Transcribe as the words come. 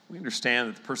We understand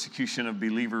that the persecution of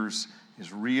believers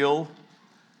is real.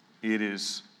 It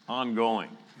is ongoing.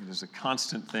 It is a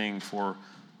constant thing for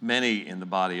many in the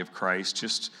body of Christ.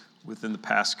 Just within the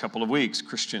past couple of weeks,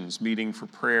 Christians meeting for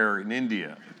prayer in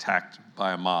India, attacked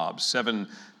by a mob. 7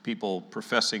 people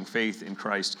professing faith in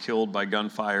Christ killed by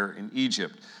gunfire in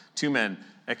Egypt. 2 men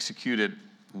executed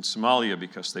in Somalia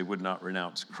because they would not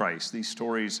renounce Christ. These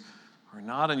stories are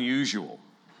not unusual.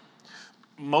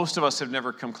 Most of us have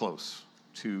never come close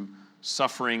to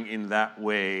suffering in that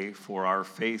way for our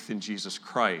faith in Jesus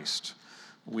Christ.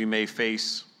 We may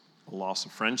face a loss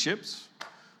of friendships.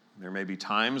 There may be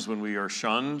times when we are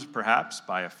shunned, perhaps,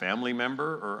 by a family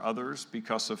member or others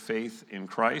because of faith in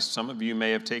Christ. Some of you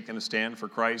may have taken a stand for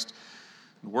Christ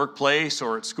in the workplace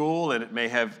or at school, and it may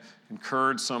have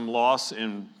incurred some loss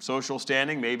in social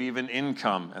standing, maybe even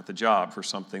income at the job for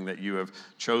something that you have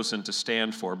chosen to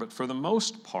stand for. But for the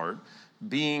most part,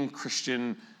 being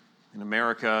Christian in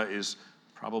America is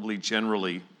probably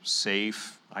generally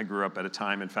safe. I grew up at a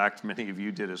time, in fact, many of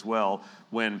you did as well,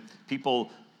 when people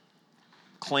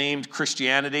claimed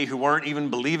Christianity who weren't even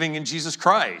believing in Jesus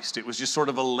Christ. It was just sort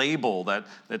of a label that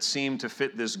seemed to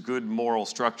fit this good moral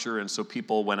structure, and so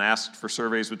people, when asked for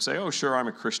surveys, would say, oh, sure, I'm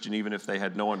a Christian, even if they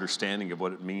had no understanding of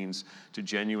what it means to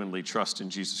genuinely trust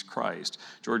in Jesus Christ.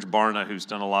 George Barna, who's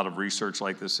done a lot of research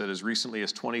like this, said as recently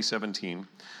as 2017,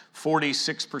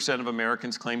 46% of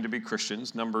Americans claim to be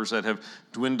Christians, numbers that have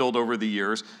dwindled over the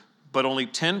years, but only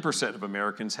 10% of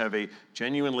Americans have a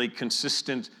genuinely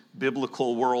consistent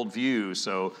biblical worldview.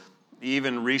 So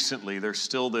even recently, there's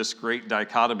still this great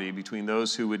dichotomy between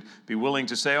those who would be willing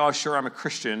to say, oh, sure, I'm a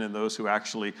Christian, and those who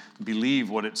actually believe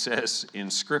what it says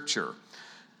in Scripture.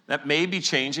 That may be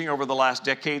changing over the last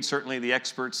decade. Certainly the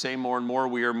experts say more and more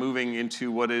we are moving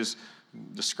into what is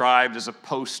described as a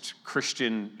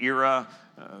post-Christian era.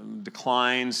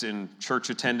 Declines in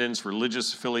church attendance,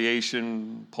 religious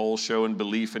affiliation, polls show in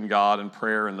belief in God and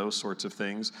prayer and those sorts of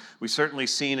things. We've certainly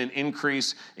seen an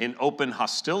increase in open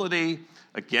hostility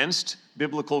against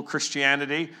biblical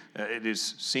Christianity. It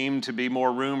has seemed to be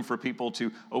more room for people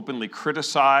to openly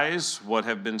criticize what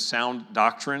have been sound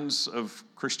doctrines of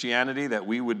Christianity that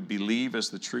we would believe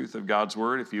as the truth of God's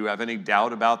word. If you have any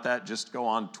doubt about that, just go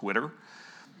on Twitter.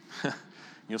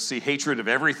 You'll see hatred of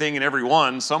everything and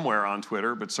everyone somewhere on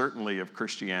Twitter, but certainly of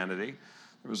Christianity.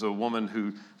 There was a woman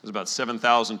who has about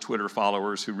 7,000 Twitter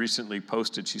followers who recently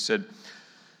posted, she said,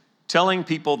 telling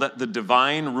people that the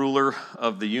divine ruler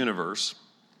of the universe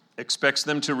expects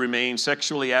them to remain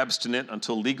sexually abstinent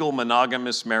until legal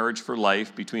monogamous marriage for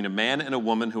life between a man and a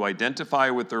woman who identify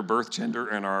with their birth gender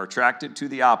and are attracted to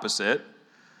the opposite.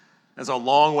 That's a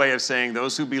long way of saying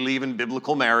those who believe in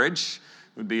biblical marriage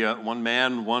would be one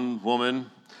man, one woman.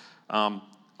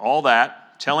 All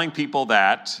that, telling people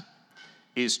that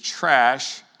is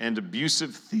trash and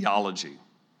abusive theology.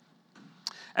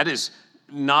 That is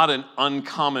not an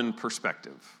uncommon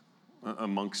perspective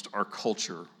amongst our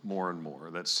culture more and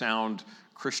more. That sound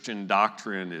Christian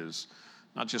doctrine is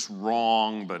not just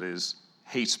wrong, but is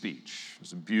hate speech,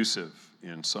 is abusive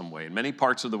in some way. In many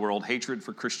parts of the world, hatred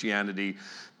for Christianity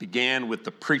began with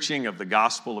the preaching of the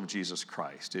gospel of Jesus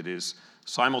Christ. It is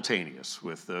simultaneous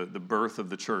with the birth of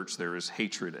the church. There is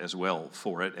hatred as well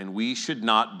for it, and we should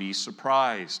not be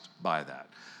surprised by that.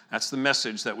 That's the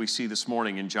message that we see this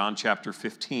morning in John chapter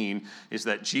 15, is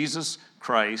that Jesus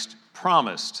Christ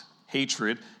promised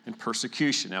hatred and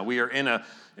persecution. Now, we are in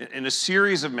a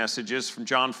series of messages from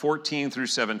John 14 through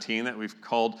 17 that we've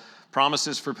called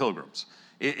Promises for Pilgrims.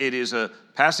 It is a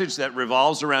passage that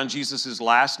revolves around Jesus'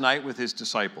 last night with his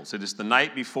disciples. It is the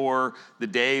night before the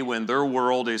day when their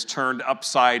world is turned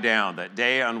upside down, that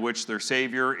day on which their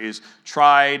Savior is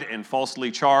tried and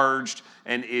falsely charged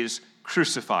and is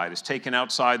crucified, is taken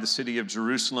outside the city of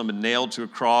Jerusalem and nailed to a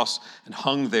cross and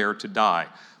hung there to die.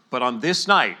 But on this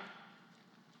night,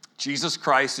 Jesus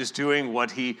Christ is doing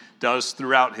what he does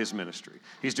throughout his ministry.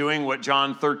 He's doing what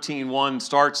John 13:1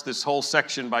 starts this whole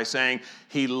section by saying,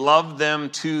 he loved them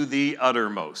to the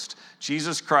uttermost.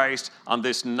 Jesus Christ, on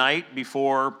this night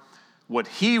before what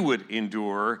he would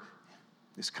endure,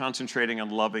 is concentrating on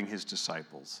loving his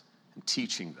disciples and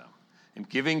teaching them and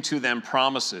giving to them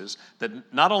promises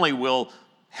that not only will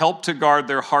help to guard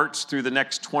their hearts through the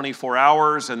next 24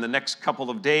 hours and the next couple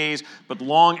of days, but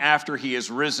long after he has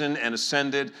risen and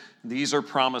ascended, these are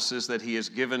promises that he has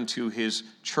given to his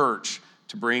church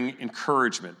to bring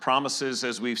encouragement. Promises,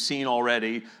 as we've seen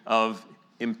already, of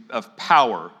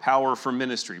power for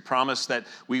ministry. Promise that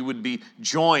we would be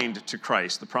joined to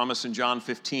Christ. The promise in John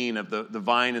 15 of the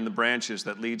vine and the branches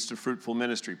that leads to fruitful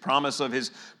ministry. Promise of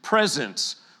his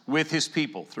presence with his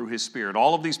people through his Spirit.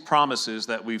 All of these promises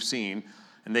that we've seen.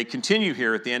 And they continue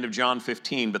here at the end of John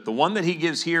 15. But the one that he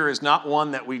gives here is not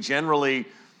one that we generally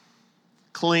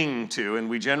cling to. And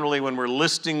we generally, when we're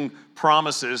listing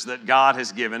promises that God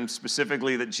has given,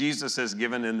 specifically that Jesus has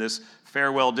given in this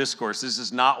farewell discourse, this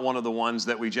is not one of the ones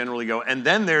that we generally go, and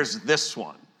then there's this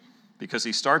one. Because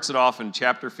he starts it off in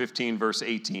chapter 15, verse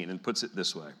 18, and puts it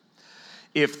this way.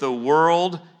 If the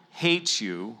world hates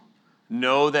you,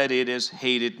 know that it has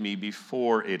hated me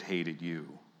before it hated you.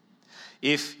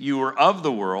 If you were of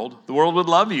the world would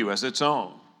love you as its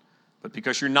own. But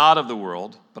because you're not of the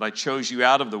world, but I chose you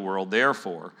out of the world,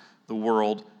 therefore the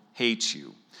world hates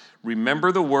you.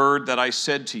 Remember the word that I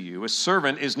said to you, a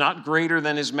servant is not greater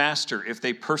than his master. If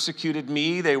they persecuted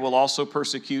me, they will also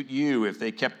persecute you. If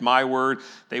they kept my word,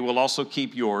 they will also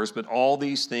keep yours. But all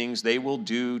these things they will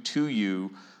do to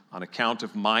you on account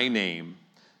of my name,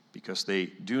 because they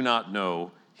do not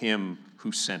know him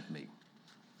who sent me.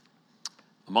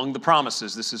 Among the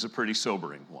promises, this is a pretty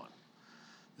sobering one.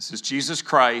 This is Jesus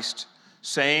Christ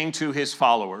saying to his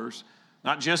followers,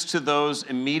 not just to those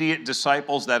immediate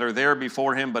disciples that are there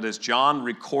before him, but as John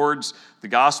records the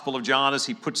Gospel of John, as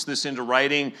he puts this into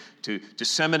writing to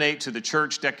disseminate to the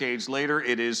church decades later,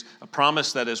 it is a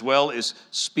promise that as well is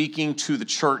speaking to the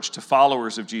church, to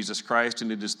followers of Jesus Christ,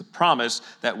 and it is the promise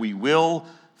that we will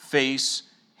face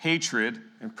hatred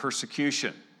and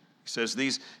persecution. He says,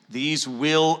 these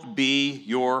will be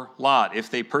your lot.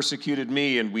 If they persecuted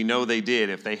me, and we know they did,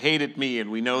 if they hated me, and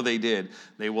we know they did,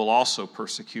 they will also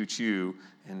persecute you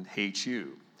and hate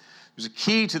you. There's a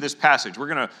key to this passage. We're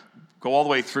going to go all the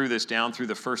way through this, down through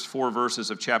the first 4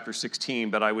 verses of chapter 16,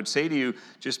 but I would say to you,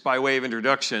 just by way of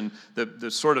introduction,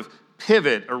 the sort of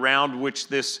pivot around which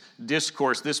this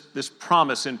discourse, this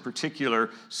promise in particular,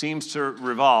 seems to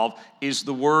revolve is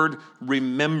the word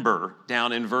remember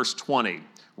down in verse 20.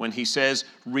 When he says,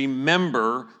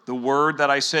 remember the word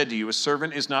that I said to you, a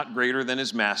servant is not greater than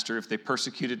his master. If they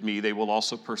persecuted me, they will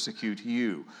also persecute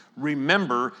you.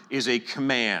 Remember is a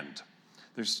command.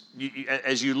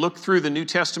 As you look through the New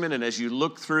Testament and as you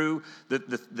look through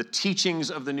the teachings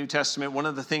of the New Testament, one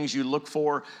of the things you look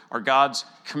for are God's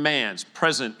commands,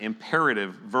 present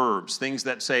imperative verbs, things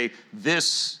that say,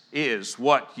 this is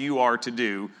what you are to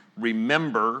do.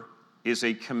 Remember is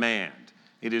a command.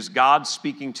 It is God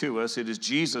speaking to us. It is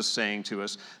Jesus saying to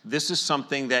us, this is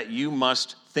something that you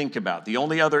must think about. The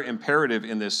only other imperative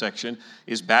in this section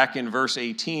is back in verse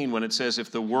 18 when it says,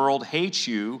 if the world hates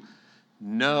you,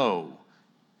 know.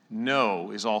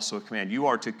 Know is also a command. You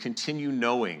are to continue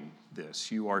knowing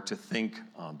this. You are to think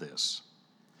on this.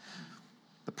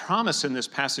 The promise in this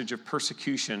passage of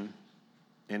persecution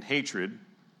and hatred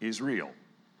is real.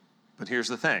 But here's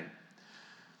the thing.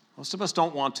 Most of us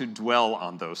don't want to dwell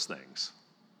on those things.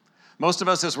 Most of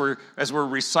us, as we're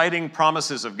reciting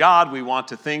promises of God, we want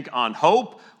to think on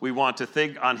hope. We want to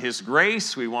think on his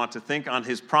grace. We want to think on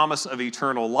his promise of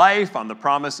eternal life, on the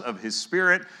promise of his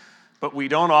Spirit. But we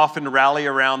don't often rally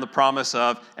around the promise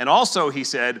of, and also he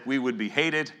said, we would be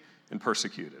hated and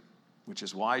persecuted, which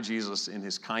is why Jesus in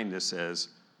his kindness says,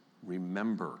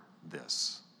 remember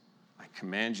this. I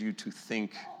command you to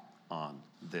think on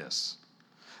this.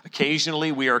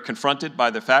 Occasionally, we are confronted by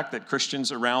the fact that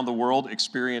Christians around the world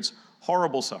experience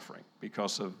horrible suffering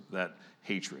because of that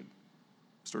hatred.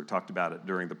 Stuart talked about it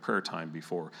during the prayer time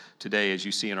before. Today, as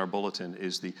you see in our bulletin,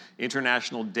 is the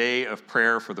International Day of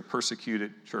Prayer for the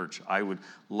Persecuted Church. I would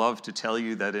love to tell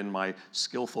you that in my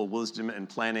skillful wisdom and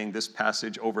planning, this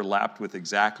passage overlapped with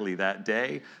exactly that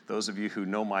day. Those of you who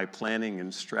know my planning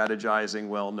and strategizing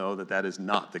well know that that is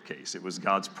not the case. It was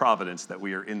God's providence that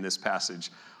we are in this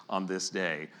passage on this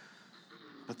day.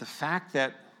 But the fact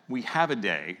that we have a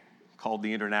day called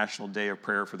the International Day of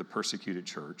Prayer for the Persecuted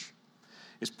Church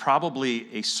is probably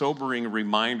a sobering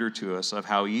reminder to us of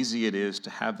how easy it is to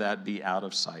have that be out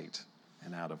of sight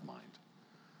and out of mind.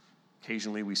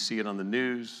 Occasionally we see it on the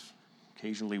news.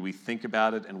 Occasionally we think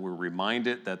about it and we're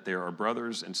reminded that there are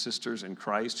brothers and sisters in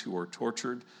Christ who are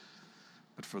tortured.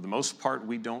 But for the most part,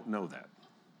 we don't know that.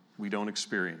 We don't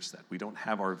experience that. We don't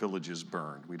have our villages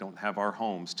burned. We don't have our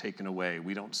homes taken away.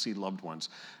 We don't see loved ones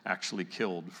actually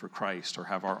killed for Christ or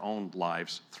have our own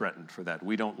lives threatened for that.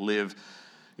 We don't live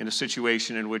in a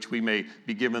situation in which we may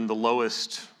be given the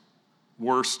lowest,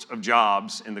 worst of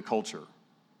jobs in the culture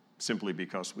simply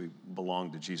because we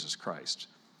belong to Jesus Christ.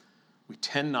 We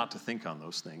tend not to think on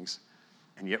those things,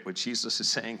 and yet what Jesus is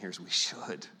saying here is we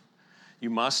should.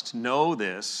 You must know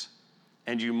this,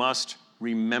 and you must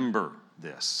remember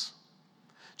this.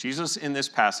 Jesus in this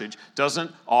passage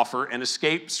doesn't offer an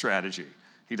escape strategy.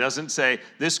 He doesn't say,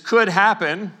 this could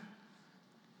happen,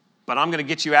 but I'm going to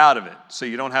get you out of it so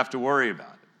you don't have to worry about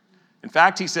it. In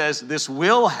fact, he says, this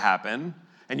will happen,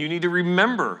 and you need to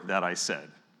remember that I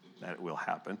said that it will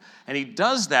happen. And he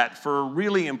does that for a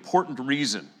really important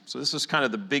reason. So this is kind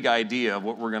of the big idea of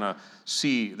what we're going to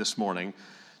see this morning.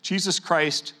 Jesus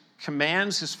Christ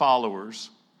commands his followers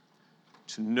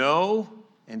to know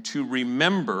and to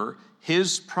remember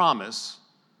his promise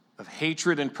of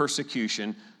hatred and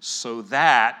persecution so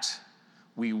that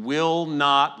we will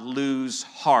not lose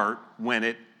heart when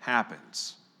it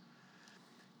happens.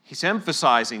 He's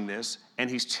emphasizing this, and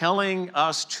he's telling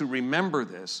us to remember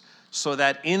this so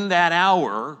that in that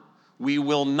hour we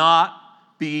will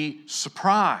not be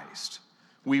surprised.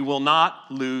 We will not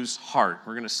lose heart.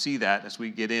 We're going to see that as we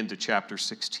get into chapter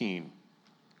 16.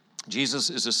 Jesus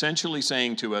is essentially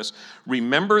saying to us,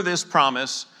 remember this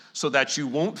promise so that you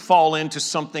won't fall into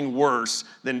something worse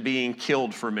than being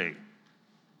killed for me.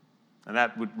 And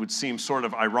that would seem sort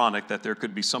of ironic that there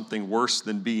could be something worse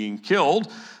than being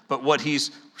killed. But what he's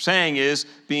saying is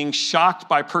being shocked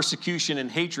by persecution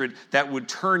and hatred that would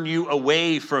turn you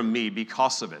away from me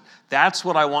because of it. That's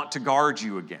what I want to guard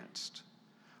you against.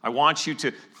 I want you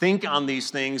to think on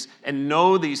these things and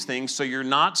know these things so you're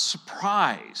not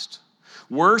surprised.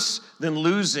 Worse than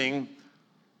losing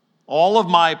all of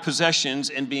my possessions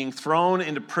and being thrown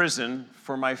into prison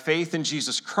for my faith in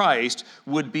Jesus Christ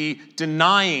would be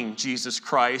denying Jesus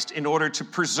Christ in order to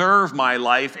preserve my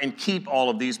life and keep all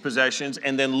of these possessions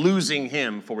and then losing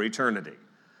him for eternity.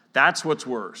 That's what's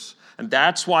worse. And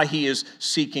that's why he is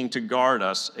seeking to guard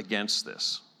us against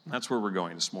this. That's where we're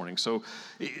going this morning. So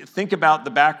think about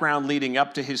the background leading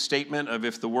up to his statement of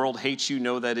if the world hates you,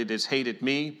 know that it has hated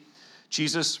me.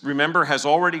 Jesus, remember, has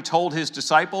already told his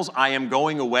disciples, I am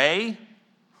going away.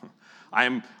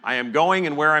 I am going,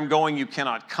 and where I'm going you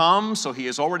cannot come. So he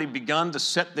has already begun to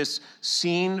set this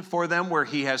scene for them where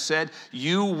he has said,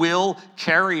 you will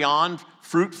carry on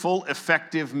fruitful,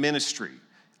 effective ministry.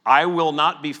 I will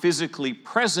not be physically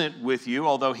present with you,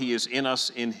 although he is in us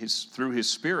through his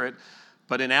Spirit.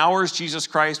 But in hours, Jesus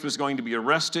Christ was going to be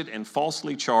arrested and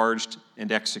falsely charged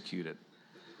and executed.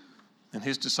 And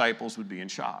his disciples would be in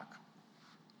shock.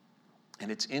 And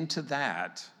it's into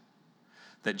that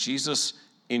Jesus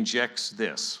injects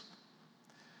this.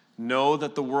 Know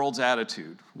that the world's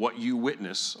attitude, what you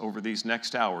witness over these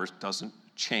next hours, doesn't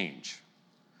change.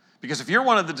 Because if you're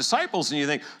one of the disciples and you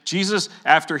think, Jesus,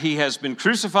 after he has been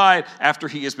crucified, after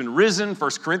he has been risen,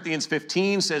 1 Corinthians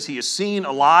 15 says he is seen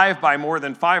alive by more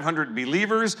than 500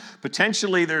 believers.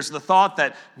 Potentially there's the thought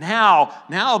that now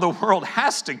the world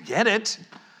has to get it.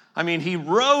 I mean, he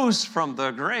rose from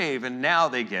the grave, and now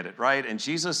they get it, right? And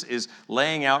Jesus is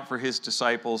laying out for his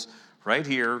disciples right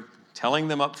here, telling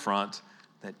them up front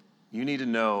that you need to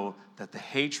know that the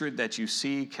hatred that you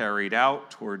see carried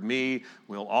out toward me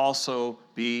will also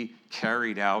be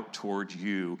carried out toward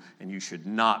you, and you should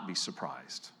not be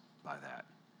surprised by that.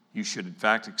 You should, in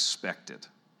fact, expect it.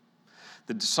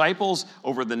 The disciples,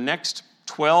 over the next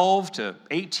 12 to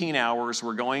 18 hours,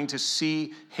 were going to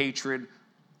see hatred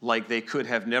like they could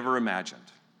have never imagined.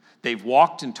 They've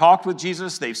walked and talked with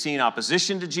Jesus. They've seen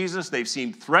opposition to Jesus. They've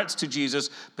seen threats to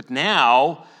Jesus. But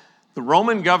now the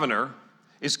Roman governor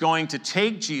is going to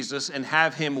take Jesus and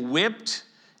have him whipped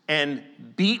and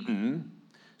beaten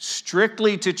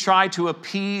strictly to try to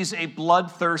appease a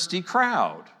bloodthirsty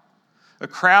crowd, a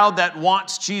crowd that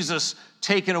wants Jesus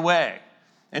taken away.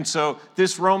 And so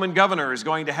this Roman governor is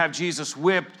going to have Jesus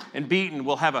whipped and beaten,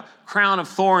 will have a crown of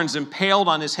thorns impaled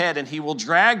on his head, and he will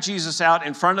drag Jesus out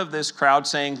in front of this crowd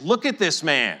saying, look at this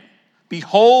man.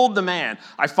 Behold the man.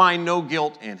 I find no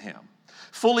guilt in him.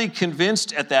 Fully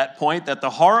convinced at that point that the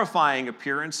horrifying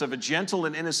appearance of a gentle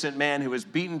and innocent man who is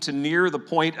beaten to near the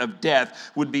point of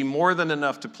death would be more than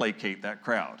enough to placate that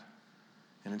crowd.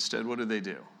 And instead, what do?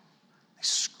 They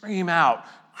scream out,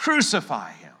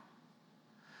 crucify him.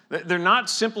 They're not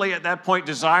simply at that point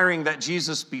desiring that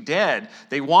Jesus be dead.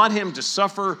 They want him to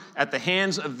suffer at the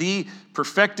hands of the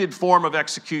perfected form of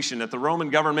execution that the Roman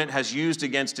government has used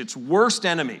against its worst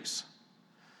enemies.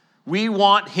 We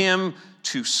want him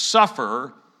to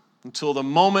suffer until the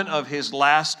moment of his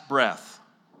last breath.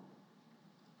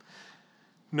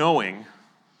 Knowing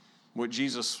what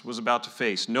Jesus was about to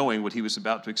face, knowing what he was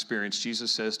about to experience,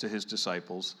 Jesus says to his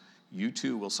disciples, you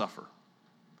too will suffer.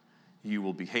 You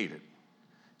will be hated.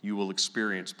 You will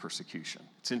experience persecution.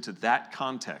 It's into that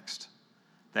context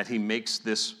that he makes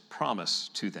this promise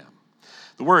to them.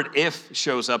 The word if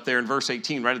shows up there in verse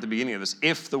 18, right at the beginning of this.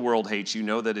 If the world hates you,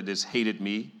 know that it has hated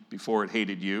me before it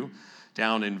hated you.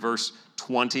 Down in verse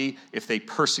 20, if they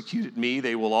persecuted me,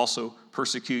 they will also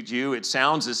persecute you. It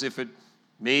sounds as if it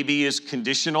maybe is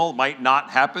conditional, might not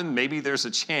happen. Maybe there's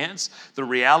a chance. The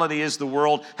reality is the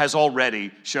world has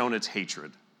already shown its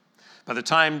hatred. By the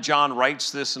time John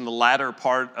writes this in the latter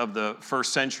part of the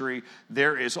first century,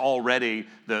 there is already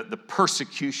the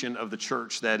persecution of the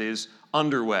church that is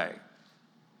underway.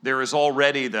 There is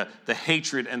already the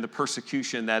hatred and the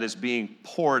persecution that is being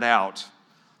poured out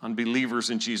on believers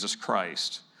in Jesus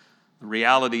Christ. The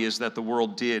reality is that the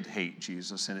world did hate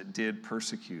Jesus and it did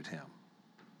persecute him.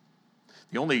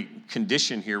 The only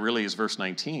condition here really is verse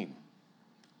 19.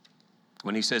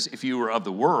 When he says, if you were of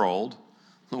the world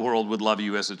would love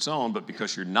you as its own, but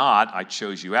because you're not, I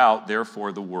chose you out,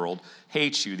 therefore the world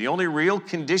hates you. The only real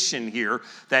condition here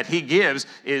that he gives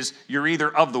is you're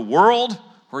either of the world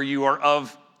or you are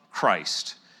of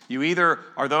Christ. You either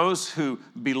are those who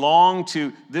belong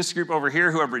to this group over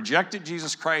here who have rejected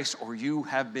Jesus Christ, or you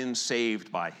have been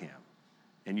saved by him,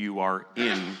 and you are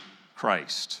in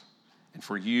Christ. And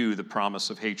for you, the promise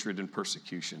of hatred and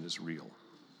persecution is real.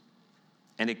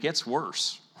 And it gets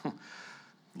worse.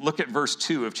 Look at verse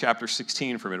 2 of chapter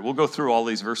 16 for a minute. We'll go through all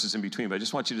these verses in between, but I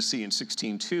just want you to see in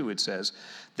 16:2 it says,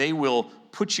 they will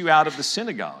put you out of the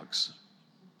synagogues.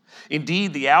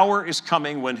 Indeed, the hour is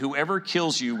coming when whoever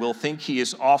kills you will think he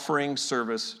is offering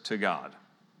service to God.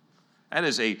 That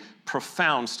is a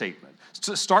profound statement.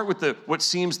 So start with what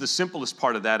seems the simplest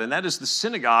part of that, and that is the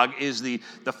synagogue is the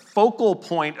focal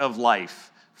point of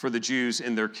life for the Jews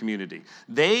in their community.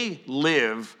 They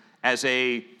live as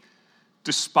a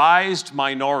despised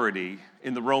minority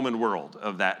in the Roman world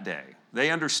of that day. They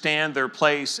understand their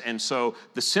place, and so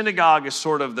the synagogue is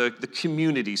sort of the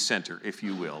community center, if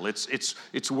you will.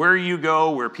 It's where you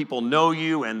go, where people know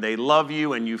you, and they love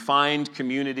you, and you find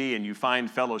community, and you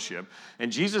find fellowship.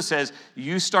 And Jesus says,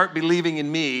 you start believing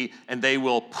in me, and they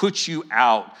will put you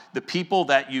out. The people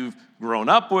that you've grown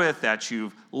up with, that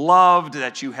you've loved,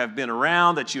 that you have been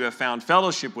around, that you have found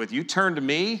fellowship with, you turn to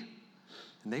me,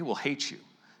 and they will hate you,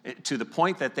 to the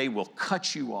point that they will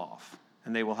cut you off.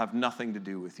 And they will have nothing to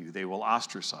do with you. They will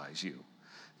ostracize you.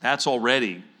 That's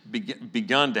already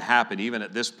begun to happen, even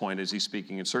at this point as he's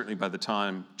speaking, and certainly by the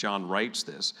time John writes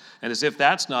this. And as if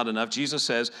that's not enough, Jesus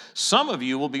says, some of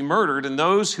you will be murdered, and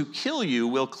those who kill you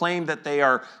will claim that they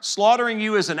are slaughtering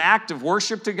you as an act of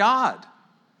worship to God.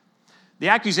 The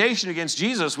accusation against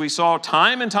Jesus we saw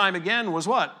time and time again was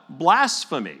what?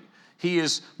 Blasphemy. He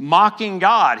is mocking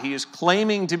God. He is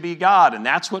claiming to be God, and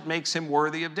that's what makes him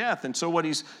worthy of death. And so what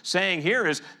he's saying here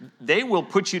is they will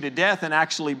put you to death and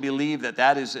actually believe that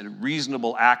that is a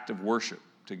reasonable act of worship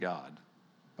to God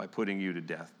by putting you to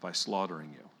death, by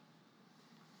slaughtering you.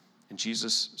 And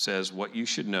Jesus says what you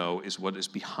should know is what is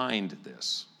behind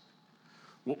this.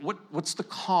 What's the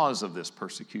cause of this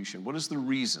persecution? What is the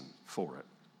reason for it?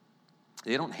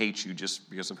 They don't hate you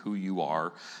just because of who you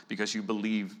are, because you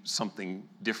believe something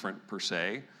different per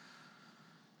se.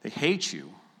 They hate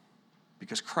you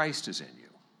because Christ is in you.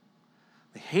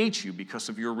 They hate you because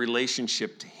of your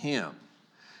relationship to him.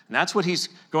 And that's what he's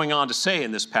going on to say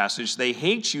in this passage. They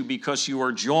hate you because you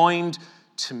are joined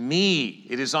to me.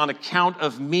 It is on account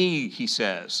of me, he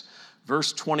says.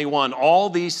 Verse 21,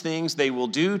 all these things they will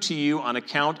do to you on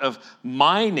account of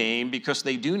my name, because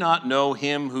they do not know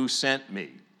him who sent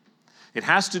me. It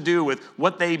has to do with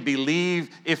what they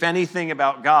believe, if anything,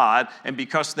 about God, and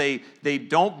because they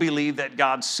don't believe that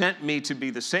God sent me to be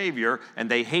the Savior, and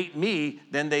they hate me,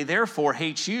 then they therefore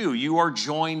hate you. You are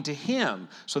joined to him.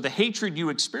 So the hatred you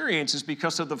experience is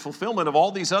because of the fulfillment of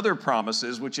all these other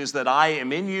promises, which is that I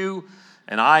am in you,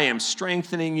 and I am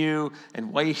strengthening you,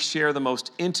 and we share the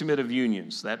most intimate of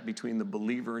unions, that between the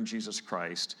believer in Jesus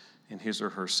Christ and his or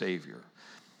her Savior.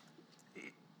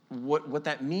 What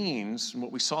that means, and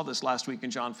what we saw this last week in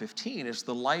John 15, is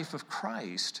the life of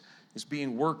Christ is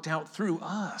being worked out through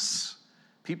us.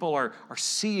 People are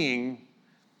seeing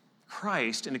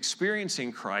Christ and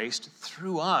experiencing Christ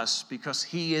through us because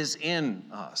he is in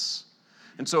us.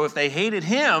 And so if they hated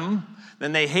him,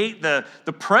 then they hate the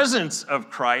presence of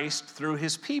Christ through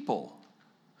his people.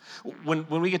 When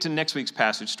we get to next week's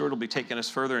passage, Stuart will be taking us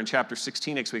further in chapter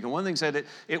 16 next week. And one of the things that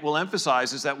it will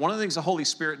emphasize is that one of the things the Holy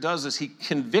Spirit does is he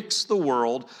convicts the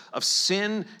world of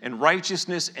sin and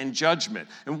righteousness and judgment.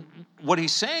 And what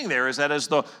he's saying there is that as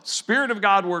the Spirit of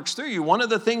God works through you, one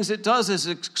of the things it does is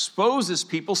it exposes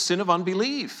people's sin of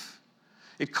unbelief.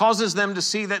 It causes them to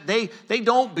see that they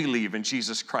don't believe in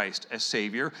Jesus Christ as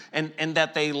Savior, and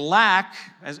that they lack,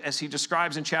 as he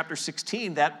describes in chapter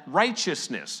 16, that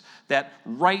righteousness, that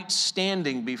right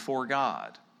standing before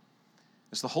God.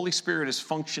 As the Holy Spirit is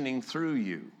functioning through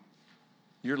you,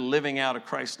 you're living out a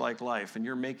Christ-like life, and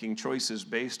you're making choices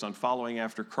based on following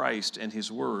after Christ and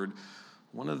his word.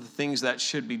 One of the things that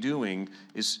should be doing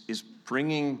is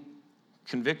bringing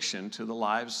conviction to the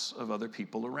lives of other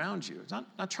people around you. It's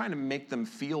not trying to make them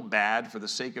feel bad for the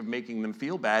sake of making them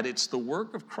feel bad. It's the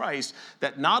work of Christ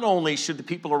that not only should the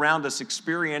people around us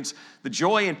experience the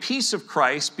joy and peace of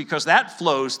Christ, because that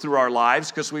flows through our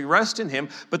lives because we rest in him,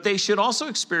 but they should also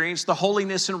experience the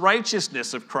holiness and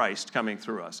righteousness of Christ coming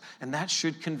through us. And that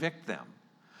should convict them.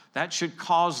 That should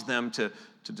cause them to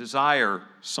desire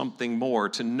something more,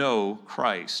 to know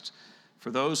Christ. For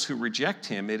those who reject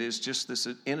him, it is just this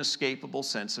inescapable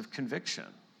sense of conviction.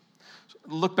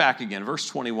 Look back again, verse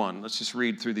 21. Let's just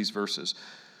read through these verses.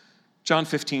 John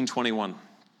 15:21.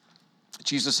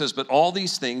 Jesus says, "But all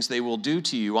these things they will do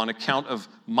to you on account of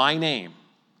my name,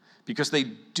 because they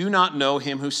do not know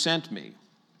him who sent me.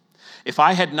 If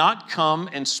I had not come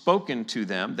and spoken to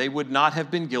them, they would not have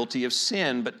been guilty of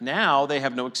sin, but now they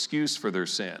have no excuse for their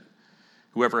sin.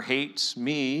 Whoever hates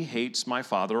me hates my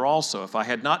Father also. If I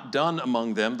had not done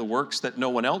among them the works that no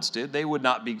one else did, they would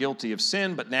not be guilty of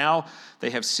sin, but now they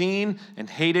have seen and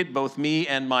hated both me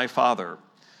and my Father.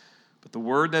 But the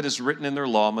word that is written in their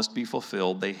law must be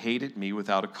fulfilled. They hated me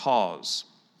without a cause.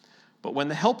 But when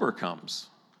the Helper comes,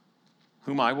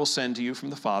 whom I will send to you from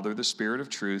the Father, the Spirit of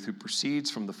truth, who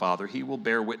proceeds from the Father, he will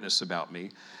bear witness about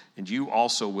me, and you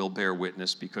also will bear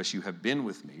witness because you have been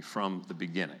with me from the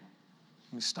beginning."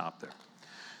 Let me stop there.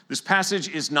 This passage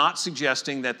is not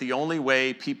suggesting that the only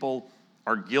way people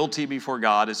are guilty before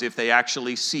God is if they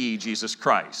actually see Jesus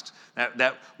Christ.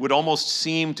 That would almost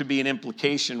seem to be an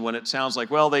implication when it sounds like,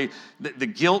 well, the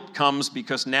guilt comes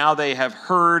because now they have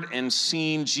heard and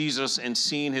seen Jesus and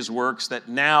seen his works, that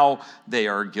now they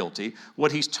are guilty.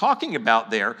 What he's talking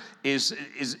about there is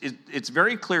it's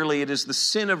very clearly, it is the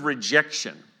sin of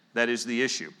rejection that is the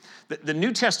issue. The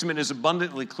New Testament is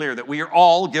abundantly clear that we are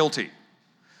all guilty.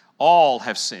 All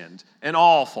have sinned, and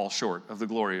all fall short of the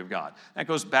glory of God. That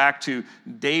goes back to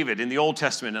David in the Old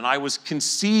Testament, and I was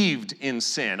conceived in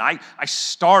sin. I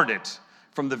started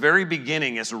from the very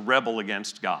beginning as a rebel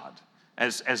against God,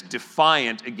 as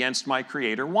defiant against my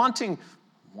Creator, wanting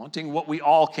what we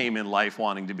all came in life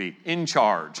wanting to be, in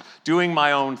charge, doing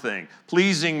my own thing,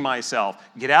 pleasing myself,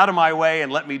 get out of my way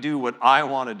and let me do what I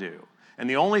want to do. And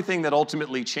the only thing that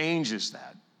ultimately changes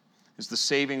that is the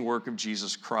saving work of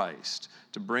Jesus Christ,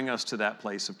 to bring us to that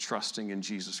place of trusting in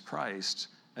Jesus Christ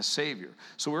as Savior.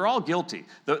 So we're all guilty.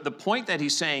 The point that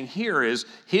he's saying here is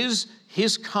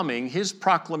his coming, his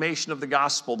proclamation of the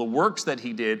gospel, the works that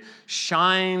he did,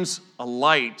 shines a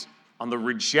light on the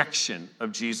rejection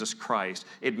of Jesus Christ.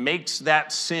 It makes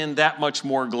that sin that much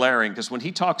more glaring, because when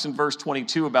he talks in verse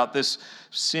 22 about this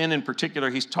sin in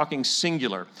particular, he's talking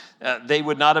singular. They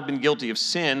would not have been guilty of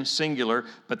sin, singular,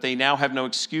 but they now have no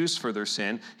excuse for their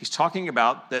sin. He's talking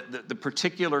about the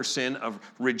particular sin of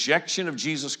rejection of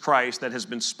Jesus Christ that has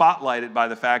been spotlighted by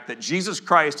the fact that Jesus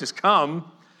Christ has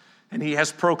come and he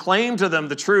has proclaimed to them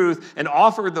the truth and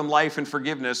offered them life and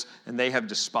forgiveness, and they have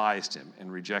despised him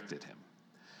and rejected him.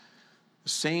 The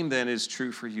same then is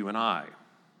true for you and I.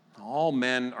 All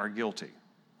men are guilty.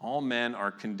 All men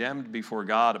are condemned before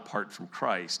God apart from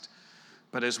Christ.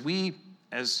 But as we,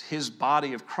 as his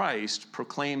body of Christ,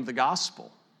 proclaim the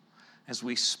gospel, as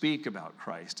we speak about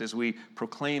Christ, as we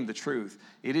proclaim the truth,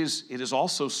 it is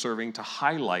also serving to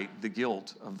highlight the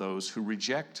guilt of those who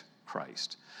reject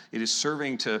Christ. It is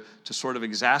serving to sort of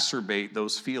exacerbate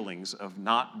those feelings of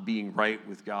not being right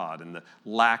with God and the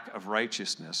lack of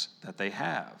righteousness that they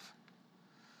have.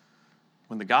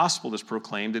 When the gospel is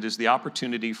proclaimed, it is the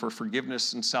opportunity for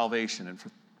forgiveness and salvation. And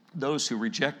for those who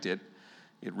reject it,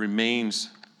 it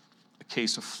remains a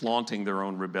case of flaunting their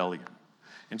own rebellion.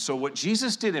 And so what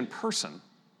Jesus did in person,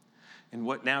 and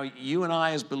what now you and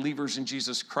I as believers in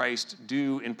Jesus Christ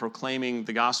do in proclaiming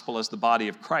the gospel as the body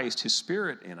of Christ, his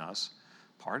Spirit in us,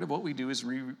 part of what we do is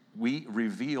we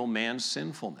reveal man's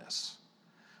sinfulness.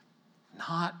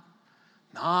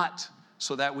 Not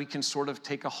so that we can sort of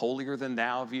take a holier than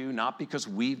thou view, not because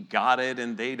we've got it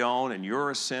and they don't and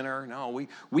you're a sinner. No,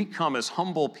 we come as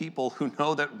humble people who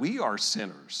know that we are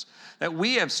sinners, that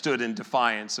we have stood in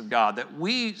defiance of God, that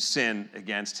we sin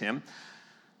against him.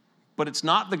 But it's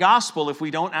not the gospel if we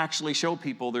don't actually show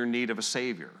people their need of a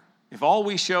Savior. If all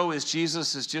we show is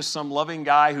Jesus is just some loving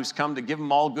guy who's come to give them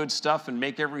all good stuff and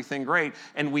make everything great,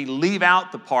 and we leave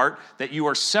out the part that you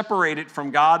are separated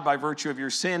from God by virtue of your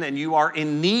sin and you are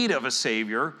in need of a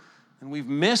Savior, then we've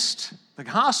missed the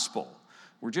gospel.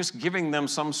 We're just giving them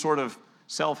some sort of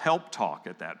self-help talk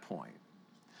at that point.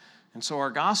 And so our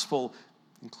gospel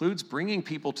includes bringing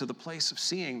people to the place of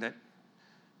seeing that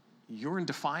you're in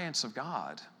defiance of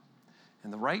God,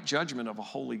 and the right judgment of a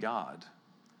holy God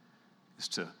is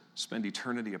to spend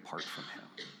eternity apart from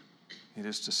him. It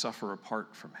is to suffer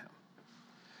apart from him.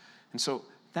 And so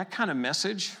that kind of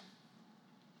message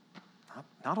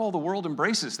not all the world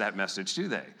embraces that message, do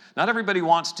they? Not everybody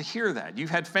wants to hear that. You've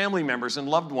had family members and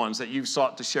loved ones that you've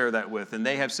sought to share that with, and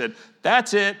they have said,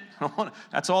 that's it.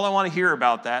 That's all I want to hear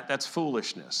about that. That's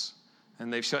foolishness.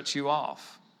 And they've shut you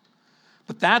off.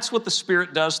 But that's what the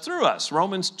Spirit does through us.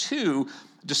 Romans 2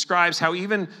 describes how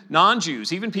even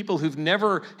non-Jews, even people who've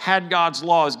never had God's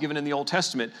laws given in the Old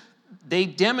Testament, they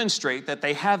demonstrate that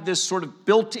they have this sort of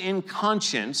built-in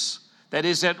conscience that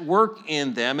is at work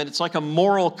in them, and it's like a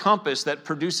moral compass that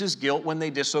produces guilt when they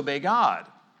disobey God.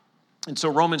 And so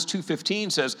Romans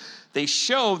 2:15 says, they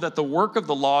show that the work of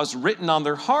the law is written on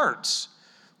their hearts,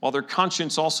 while their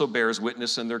conscience also bears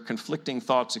witness, and their conflicting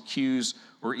thoughts accuse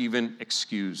or even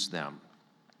excuse them.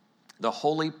 The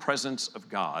holy presence of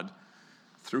God,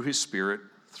 through his Spirit,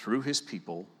 through his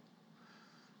people,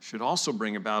 should also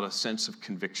bring about a sense of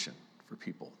conviction for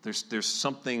people. There's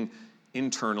something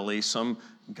internally, some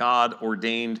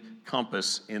God-ordained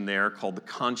compass in there called the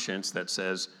conscience that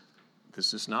says,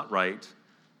 this is not right,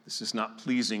 this is not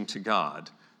pleasing to God.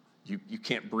 You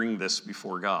can't bring this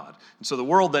before God. And so the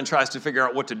world then tries to figure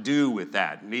out what to do with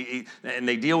that. And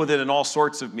they deal with it in all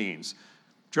sorts of means.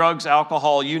 Drugs,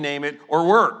 alcohol, you name it, or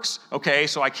works. Okay,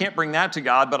 so I can't bring that to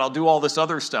God, but I'll do all this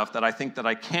other stuff that I think that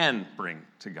I can bring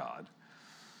to God.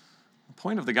 The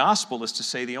point of the gospel is to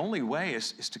say the only way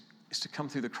is to come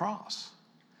through the cross.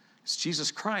 It's Jesus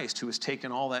Christ who has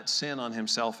taken all that sin on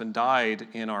himself and died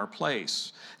in our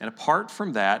place. And apart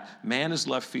from that, man is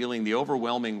left feeling the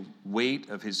overwhelming weight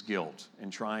of his guilt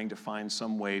and trying to find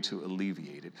some way to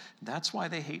alleviate it. That's why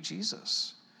they hate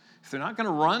Jesus. If they're not going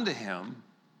to run to him,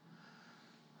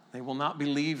 they will not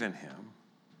believe in him,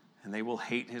 and they will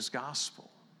hate his gospel.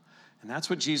 And that's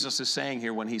what Jesus is saying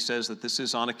here when he says that this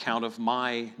is on account of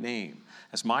my name.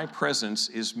 As my presence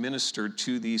is ministered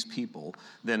to these people,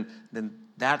 then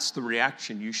that's the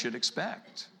reaction you should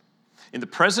expect. In the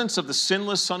presence of the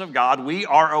sinless Son of God, we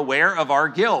are aware of our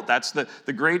guilt. That's the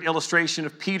great illustration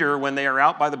of Peter when they are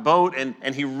out by the boat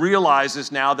and he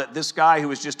realizes now that this guy who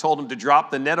has just told him to drop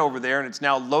the net over there and it's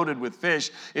now loaded with fish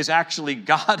is actually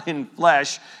God in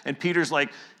flesh. And Peter's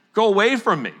like, go away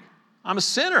from me. I'm a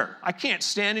sinner. I can't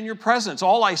stand in your presence.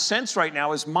 All I sense right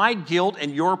now is my guilt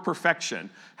and your perfection.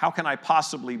 How can I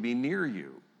possibly be near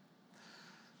you?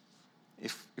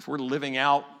 If we're living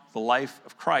out the life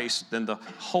of Christ, then the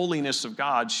holiness of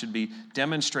God should be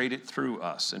demonstrated through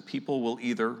us. And people will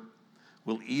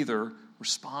either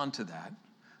respond to that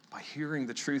by hearing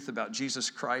the truth about Jesus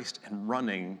Christ and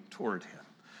running toward him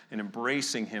and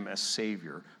embracing him as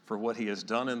Savior for what he has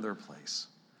done in their place,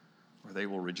 or they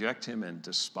will reject him and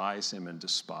despise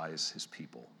his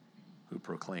people who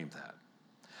proclaim that.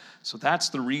 So that's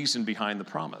the reason behind the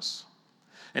promise.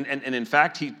 And in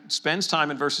fact, he spends time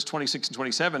in verses 26 and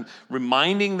 27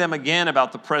 reminding them again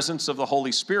about the presence of the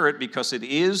Holy Spirit, because it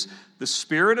is the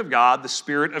Spirit of God, the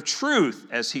Spirit of truth,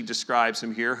 as he describes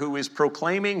him here, who is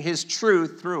proclaiming his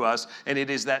truth through us, and it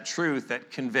is that truth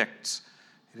that convicts.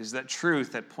 It is that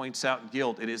truth that points out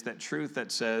guilt. It is that truth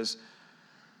that says,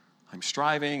 I'm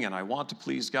striving and I want to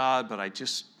please God, but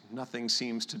nothing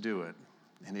seems to do it.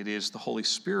 And it is the Holy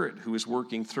Spirit who is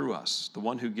working through us, the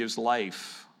one who gives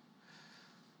life,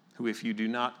 who, if you do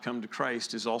not come to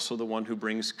Christ, is also the one who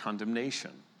brings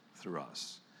condemnation through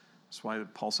us. That's why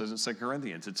Paul says in 2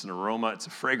 Corinthians, it's an aroma, it's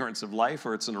a fragrance of life,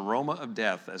 or it's an aroma of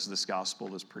death as this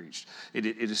gospel is preached. It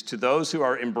is to those who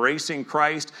are embracing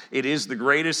Christ, it is the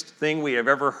greatest thing we have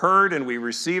ever heard, and we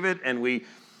receive it, and we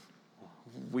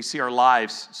see our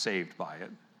lives saved by it.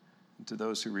 And to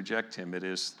those who reject him, it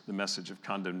is the message of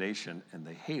condemnation, and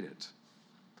they hate it.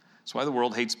 That's why the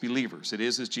world hates believers. It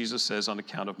is, as Jesus says, on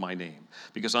account of my name.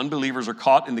 Because unbelievers are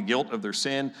caught in the guilt of their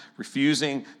sin,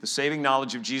 refusing the saving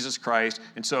knowledge of Jesus Christ.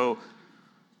 And so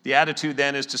the attitude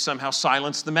then is to somehow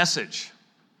silence the message.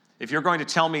 If you're going to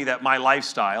tell me that my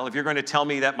lifestyle, if you're going to tell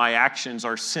me that my actions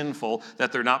are sinful,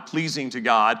 that they're not pleasing to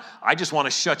God, I just want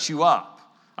to shut you up.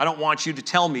 I don't want you to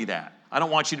tell me that. I don't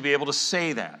want you to be able to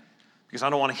say that because I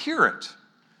don't want to hear it.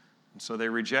 And so they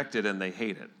reject it and they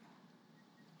hate it.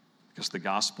 Because the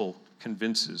gospel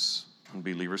convicts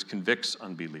unbelievers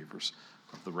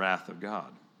of the wrath of God.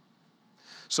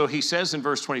 So he says in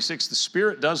verse 26, the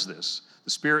Spirit does this.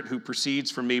 The Spirit who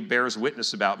proceeds from me bears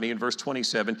witness about me. In verse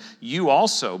 27, you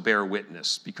also bear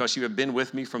witness because you have been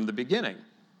with me from the beginning.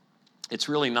 It's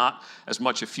really not as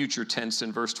much a future tense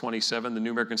in verse 27. The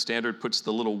New American Standard puts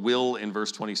the little will in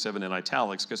verse 27 in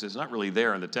italics because it's not really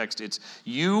there in the text. It's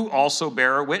you also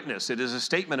bear a witness. It is a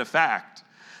statement of fact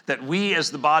that we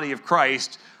as the body of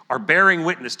Christ are bearing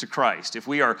witness to Christ. If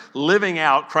we are living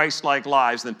out Christ-like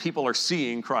lives, then people are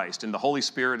seeing Christ, and the Holy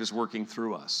Spirit is working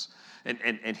through us.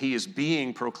 And he is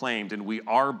being proclaimed, and we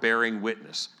are bearing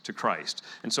witness to Christ.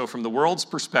 And so from the world's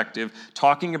perspective,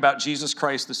 talking about Jesus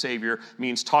Christ the Savior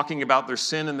means talking about their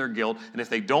sin and their guilt. And if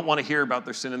they don't want to hear about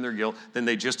their sin and their guilt, then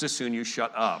they just as soon you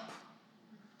shut up.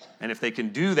 And if they can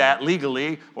do that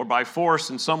legally or by force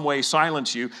in some way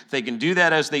silence you, if they can do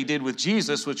that as they did with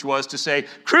Jesus, which was to say,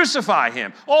 crucify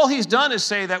him. All he's done is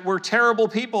say that we're terrible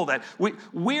people, that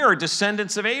we are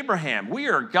descendants of Abraham. We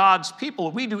are God's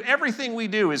people. We do everything we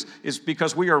do is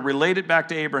because we are related back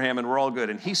to Abraham and we're all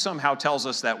good. And he somehow tells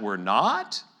us that we're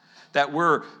not, that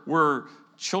we're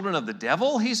children of the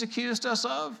devil he's accused us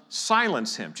of.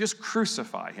 Silence him. Just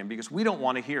crucify him because we don't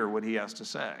want to hear what he has to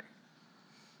say.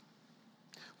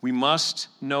 We must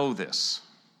know this.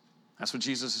 That's what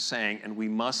Jesus is saying, and we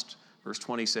must, verse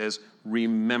 20 says,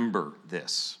 remember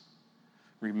this.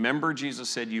 Remember, Jesus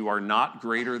said, you are not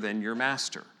greater than your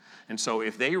master. And so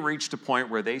if they reached a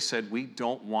point where they said, we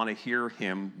don't want to hear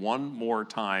him one more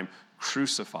time,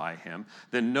 crucify him,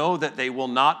 then know that they will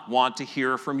not want to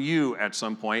hear from you at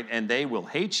some point, and they will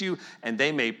hate you, and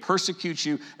they may persecute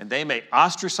you, and they may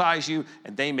ostracize you,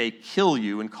 and they may kill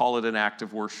you and call it an act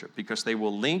of worship, because they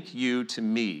will link you to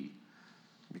me.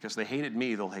 Because they hated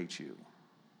me, they'll hate you.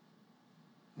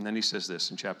 And then he says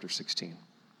this in chapter 16.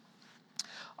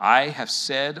 I have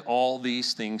said all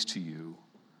these things to you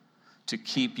to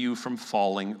keep you from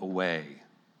falling away.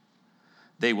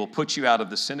 They will put you out of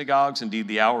the synagogues. Indeed,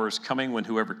 the hour is coming when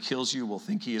whoever kills you will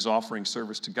think he is offering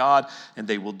service to God. And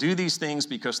they will do these things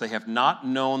because they have not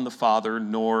known the Father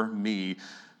nor me.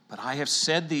 But I have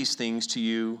said these things to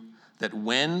you that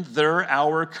when their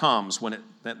hour comes,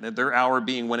 their hour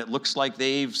being when it looks like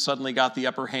they've suddenly got the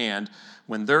upper hand,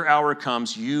 when their hour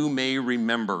comes, you may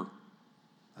remember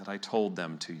that I told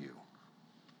them to you.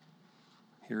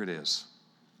 Here it is.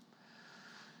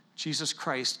 Jesus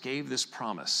Christ gave this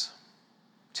promise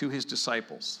to his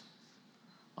disciples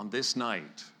on this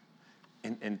night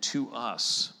and to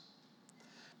us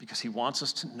because he wants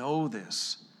us to know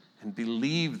this and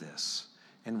believe this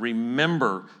and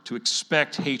remember to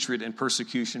expect hatred and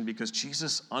persecution because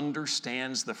Jesus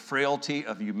understands the frailty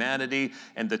of humanity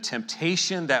and the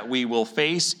temptation that we will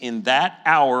face in that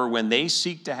hour when they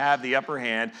seek to have the upper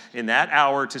hand, in that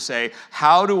hour to say,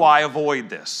 how do I avoid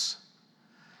this?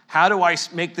 How do I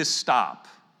make this stop?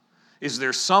 Is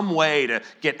there some way to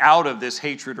get out of this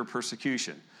hatred or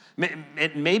persecution?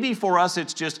 Maybe for us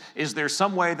it's just, is there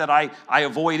some way that I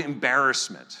avoid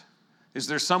embarrassment? Is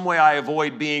there some way I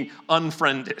avoid being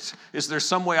unfriended? Is there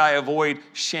some way I avoid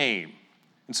shame?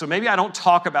 And so maybe I don't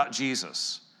talk about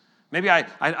Jesus. Maybe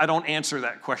I don't answer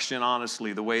that question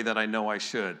honestly the way that I know I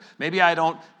should. Maybe I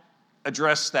don't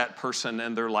address that person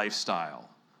and their lifestyle.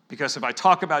 Because if I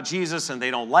talk about Jesus and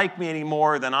they don't like me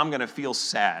anymore, then I'm going to feel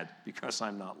sad because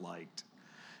I'm not liked.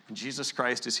 And Jesus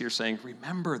Christ is here saying,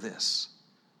 remember this.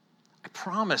 I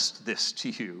promised this to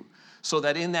you so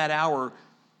that in that hour,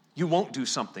 you won't do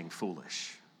something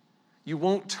foolish. You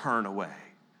won't turn away.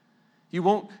 You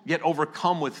won't get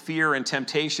overcome with fear and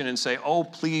temptation and say, oh,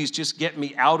 please just get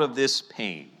me out of this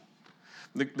pain.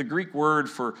 The Greek word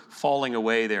for falling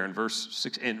away there in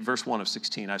verse 1 of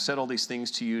 16, I've said all these things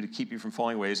to you to keep you from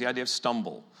falling away, is the idea of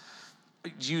stumble.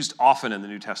 It's used often in the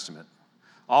New Testament.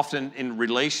 Often in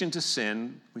relation to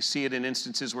sin, we see it in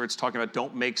instances where it's talking about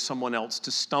don't make someone else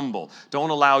to stumble. Don't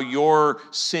allow your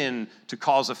sin to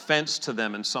cause offense to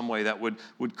them in some way that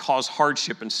would cause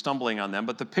hardship and stumbling on them.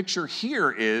 But the picture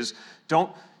here is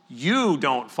you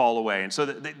don't fall away. And so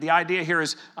the idea here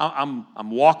is I'm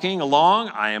walking along,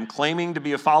 I am claiming to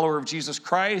be a follower of Jesus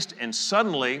Christ, and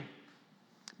suddenly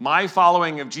my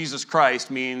following of Jesus Christ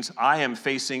means I am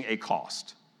facing a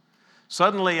cost.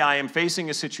 Suddenly I am facing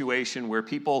a situation where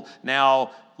people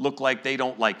now look like they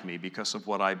don't like me because of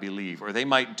what I believe, or they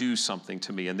might do something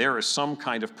to me, and there is some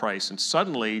kind of price, and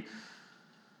suddenly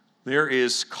there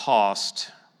is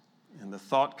cost, and the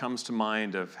thought comes to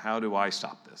mind of how do I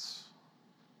stop this?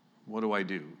 What do I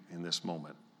do in this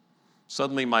moment?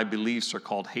 Suddenly my beliefs are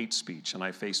called hate speech and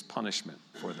I face punishment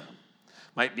for them.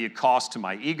 Might be a cost to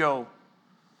my ego,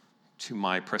 to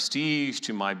my prestige,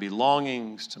 to my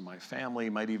belongings, to my family.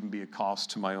 Might even be a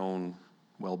cost to my own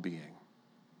well-being.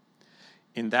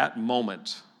 In that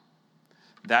moment,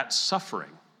 that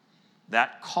suffering,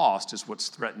 that cost is what's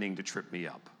threatening to trip me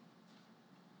up.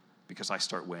 Because I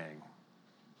start weighing,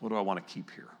 what do I want to keep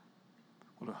here?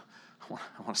 I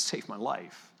want to save my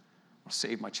life. I want to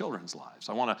save my children's lives.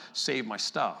 I want to save my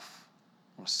stuff.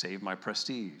 I want to save my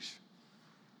prestige.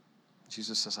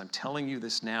 Jesus says, I'm telling you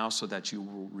this now so that you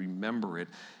will remember it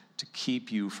to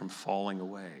keep you from falling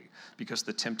away. Because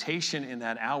the temptation in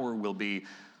that hour will be,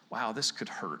 wow, this could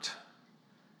hurt.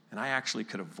 And I actually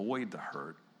could avoid the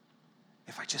hurt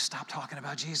if I just stop talking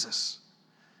about Jesus.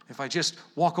 If I just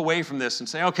walk away from this and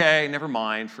say, okay, never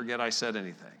mind, forget I said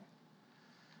anything.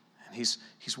 And he's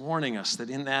warning us that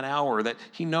in that hour, that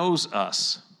he knows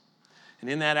us. And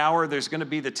in that hour, there's going to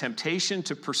be the temptation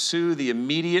to pursue the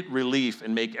immediate relief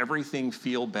and make everything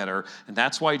feel better. And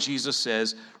that's why Jesus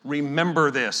says,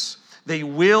 remember this. They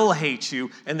will hate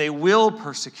you and they will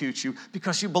persecute you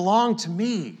because you belong to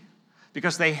me.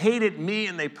 Because they hated me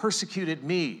and they persecuted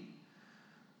me.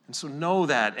 And so know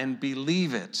that and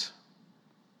believe it.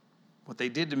 What they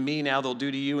did to me, now they'll do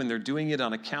to you, and they're doing it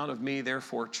on account of me.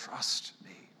 Therefore, trust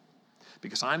me.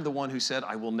 Because I'm the one who said,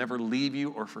 I will never leave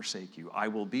you or forsake you. I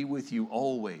will be with you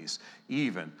always,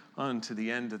 even unto the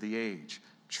end of the age.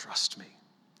 Trust me.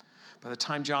 By the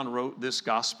time John wrote this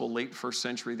gospel, late first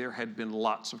century, there had been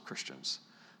lots of Christians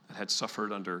that had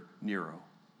suffered under Nero,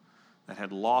 that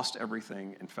had lost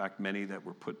everything. In fact, many that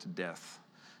were put to death.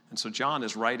 And so John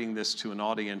is writing this to an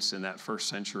audience in that first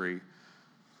century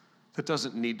that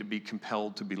doesn't need to be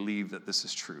compelled to believe that this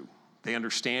is true. They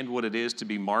understand what it is to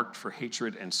be marked for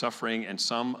hatred and suffering, and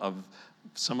some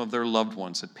of their loved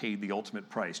ones had paid the ultimate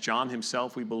price. John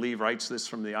himself, we believe, writes this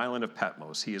from the island of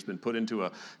Patmos. He has been put into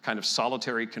a kind of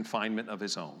solitary confinement of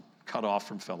his own, cut off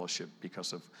from fellowship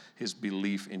because of his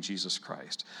belief in Jesus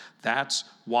Christ. That's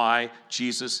why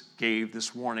Jesus gave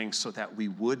this warning, so that we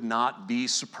would not be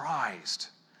surprised,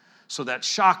 so that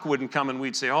shock wouldn't come and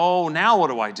we'd say, oh, now what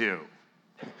do I do?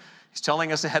 He's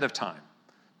telling us ahead of time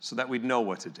so that we'd know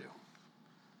what to do.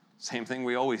 Same thing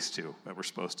we always do, that we're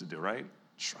supposed to do, right?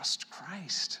 Trust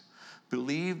Christ.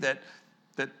 Believe that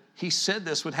he said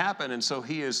this would happen, and so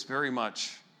he is very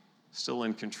much still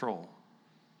in control.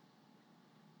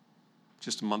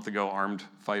 Just a month ago, armed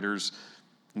fighters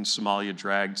in Somalia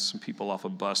dragged some people off a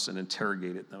bus and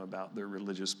interrogated them about their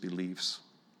religious beliefs.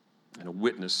 And a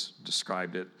witness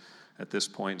described it at this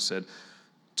point, said,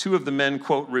 2 of the men,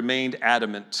 quote, remained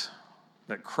adamant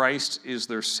that Christ is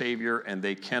their Savior and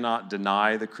they cannot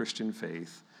deny the Christian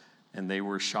faith, and they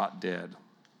were shot dead.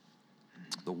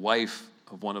 The wife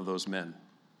of one of those men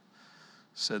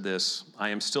said this, I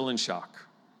am still in shock.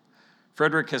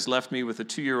 Frederick has left me with a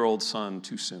 2-year-old son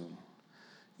too soon.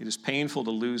 It is painful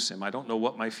to lose him. I don't know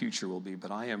what my future will be,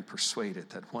 but I am persuaded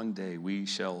that one day we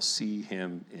shall see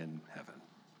him in heaven.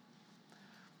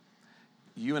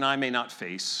 You and I may not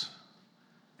face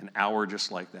an hour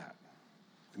just like that.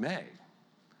 We may.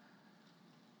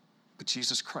 But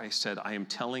Jesus Christ said, I am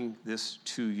telling this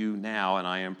to you now, and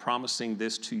I am promising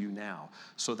this to you now,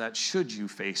 so that should you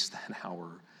face that hour,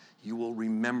 you will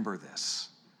remember this,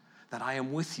 that I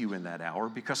am with you in that hour,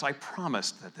 because I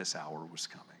promised that this hour was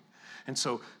coming. And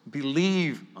so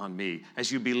believe on me.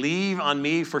 As you believe on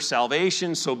me for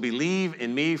salvation, so believe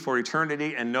in me for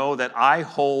eternity, and know that I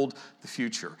hold the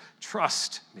future.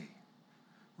 Trust me.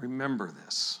 Remember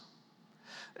this.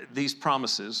 These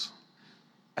promises,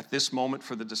 at this moment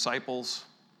for the disciples,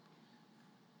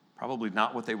 probably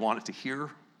not what they wanted to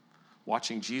hear.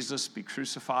 Watching Jesus be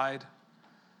crucified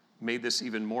made this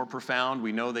even more profound.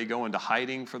 We know they go into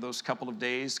hiding for those couple of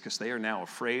days because they are now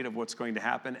afraid of what's going to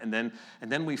happen. And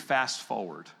then we fast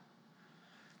forward.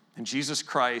 And Jesus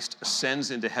Christ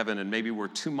ascends into heaven, and maybe we're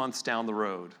 2 months down the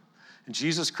road. And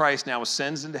Jesus Christ now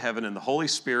ascends into heaven, and the Holy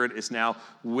Spirit is now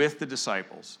with the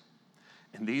disciples.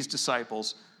 And these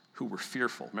disciples who were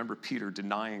fearful, remember Peter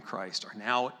denying Christ, are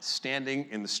now standing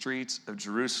in the streets of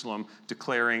Jerusalem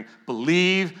declaring,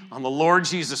 believe on the Lord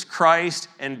Jesus Christ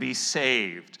and be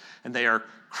saved. And they are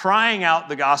crying out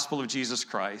the gospel of Jesus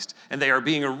Christ, and they are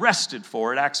being arrested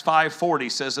for it. Acts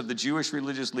 5:40 says of the Jewish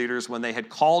religious leaders, when they had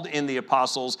called in the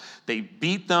apostles, they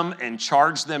beat them and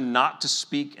charged them not to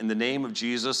speak in the name of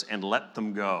Jesus and let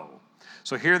them go.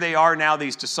 So here they are now,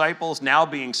 these disciples now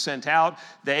being sent out.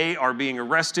 They are being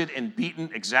arrested and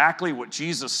beaten. Exactly what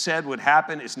Jesus said would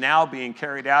happen is now being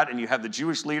carried out. And you have the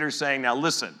Jewish leaders saying, now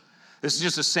listen, this is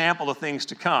just a sample of things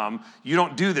to come. You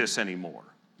don't do this anymore.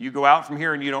 You go out from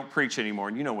here and you don't preach anymore.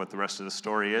 And you know what the rest of the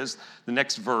story is. The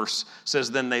next verse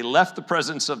says, then they left the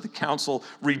presence of the council,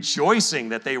 rejoicing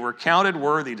that they were counted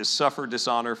worthy to suffer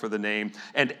dishonor for the name.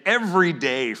 And every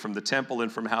day from the temple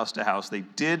and from house to house, they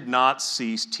did not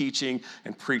cease teaching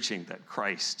and preaching that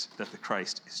the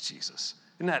Christ is Jesus.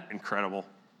 Isn't that incredible?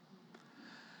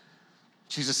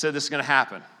 Jesus said this is going to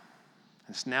happen.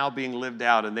 It's now being lived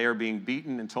out, and they are being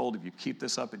beaten and told, if you keep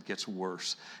this up, it gets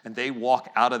worse. And they walk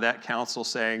out of that council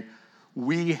saying,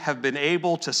 we have been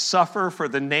able to suffer for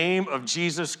the name of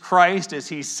Jesus Christ as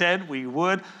he said we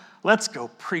would. Let's go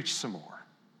preach some more.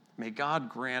 May God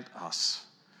grant us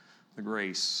the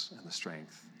grace and the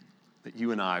strength that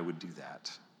you and I would do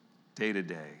that day to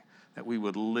day, that we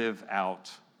would live out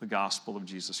the gospel of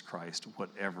Jesus Christ,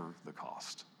 whatever the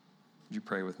cost. Would you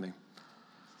pray with me?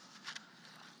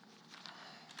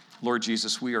 Lord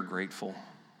Jesus, we are grateful.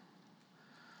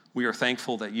 We are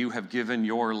thankful that you have given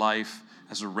your life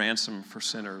as a ransom for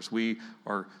sinners. We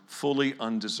are fully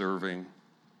undeserving.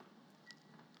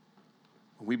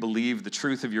 We believe the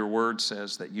truth of your word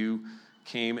says that you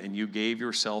came and you gave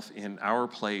yourself in our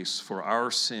place for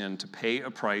our sin to pay a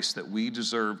price that we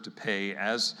deserve to pay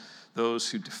as those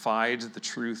who defied the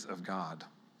truth of God.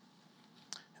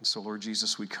 And so, Lord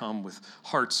Jesus, we come with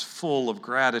hearts full of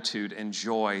gratitude and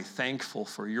joy, thankful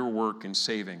for your work in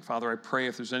saving. Father, I pray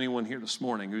if there's anyone here this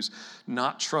morning who's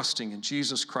not trusting in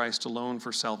Jesus Christ alone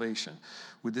for salvation,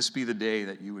 would this be the day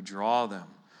that you would draw them,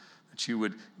 that you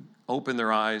would open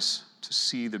their eyes to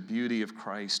see the beauty of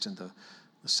Christ and the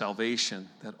salvation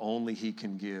that only he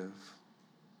can give.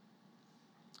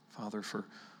 Father, for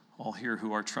all here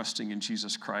who are trusting in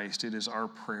Jesus Christ, it is our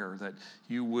prayer that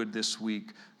you would this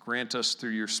week grant us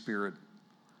through your Spirit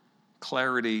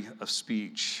clarity of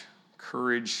speech,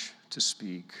 courage to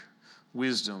speak,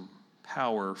 wisdom,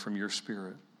 power from your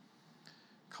Spirit.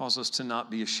 Cause us to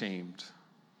not be ashamed.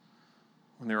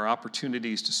 When there are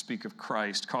opportunities to speak of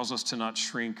Christ, cause us to not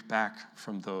shrink back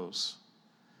from those,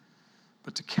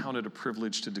 but to count it a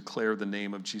privilege to declare the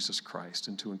name of Jesus Christ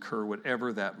and to incur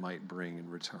whatever that might bring in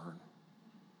return.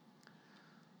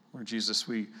 Lord Jesus,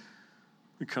 we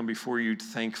come before you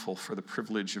thankful for the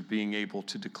privilege of being able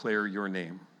to declare your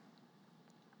name.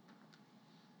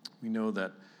 We know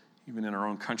that even in our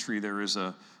own country there is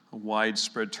a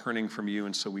widespread turning from you,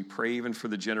 and so we pray even for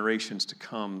the generations to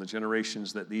come, the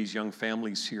generations that these young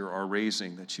families here are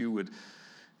raising, that you would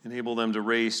enable them to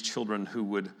raise children who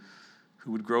would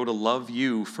grow to love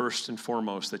you first and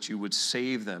foremost, that you would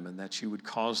save them and that you would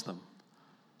cause them.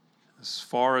 As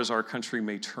far as our country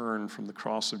may turn from the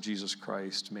cross of Jesus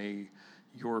Christ, may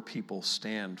your people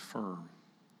stand firm.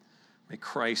 May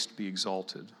Christ be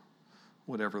exalted,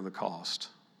 whatever the cost.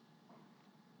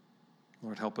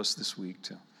 Lord, help us this week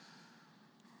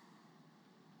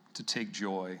to take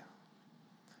joy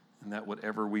in that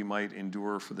whatever we might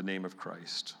endure for the name of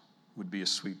Christ would be a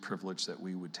sweet privilege that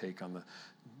we would take on the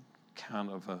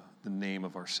count of the name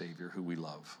of our Savior, who we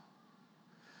love.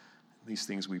 These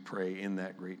things we pray in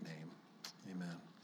that great name.